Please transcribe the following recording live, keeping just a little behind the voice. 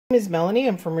My name is Melanie.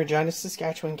 I'm from Regina,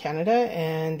 Saskatchewan, Canada,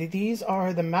 and these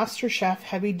are the MasterChef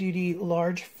Heavy Duty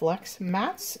Large Flex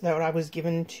Mats that I was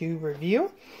given to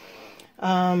review.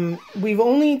 We've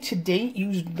only to date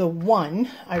used the one.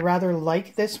 I rather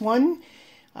like this one.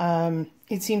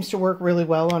 It seems to work really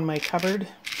well on my cupboard,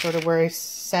 sort of where I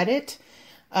set it.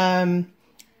 And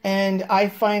I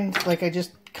find, like, I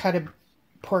just cut a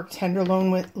pork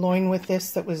tenderloin with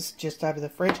this that was just out of the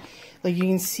fridge. Like, you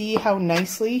can see how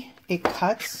nicely it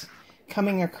cuts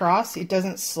coming across. It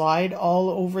doesn't slide all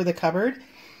over the cupboard.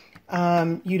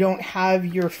 You don't have,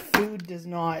 your food does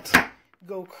not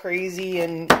go crazy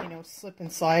and, you know, slip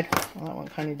and slide. Well, that one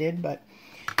kind of did, but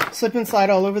slip and slide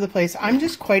all over the place. I'm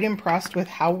just quite impressed with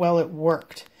how well it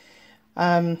worked.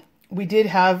 We did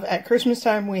have, at Christmas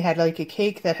time, we had like a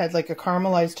cake that had like a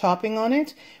caramelized topping on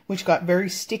it, which got very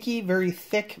sticky, very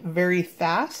thick, very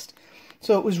fast.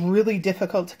 So it was really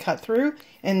difficult to cut through.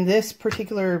 And this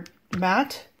particular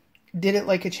mat did it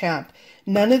like a champ.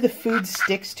 None of the food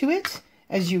sticks to it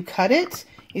as you cut it.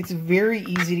 It's very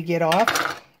easy to get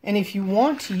off. And if you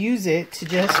want to use it to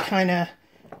just kind of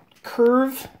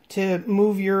curve to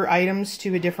move your items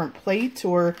to a different plate,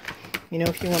 or, you know,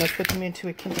 if you want to put them into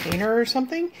a container or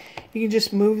something, you can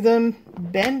just move them,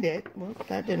 bend it. Well,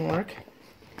 that didn't work.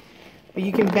 But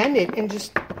you can bend it and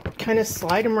just kind of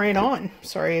slide them right on.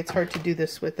 Sorry, it's hard to do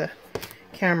this with a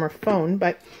camera phone,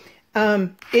 but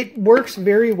it works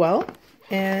very well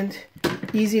and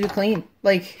easy to clean.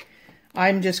 Like,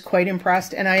 I'm just quite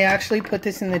impressed. And I actually put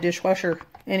this in the dishwasher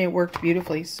and it worked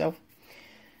beautifully. So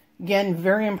again,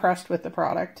 very impressed with the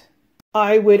product.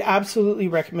 I would absolutely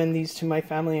recommend these to my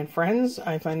family and friends.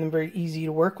 I find them very easy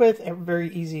to work with,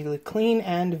 very easy to clean,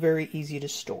 and very easy to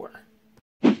store.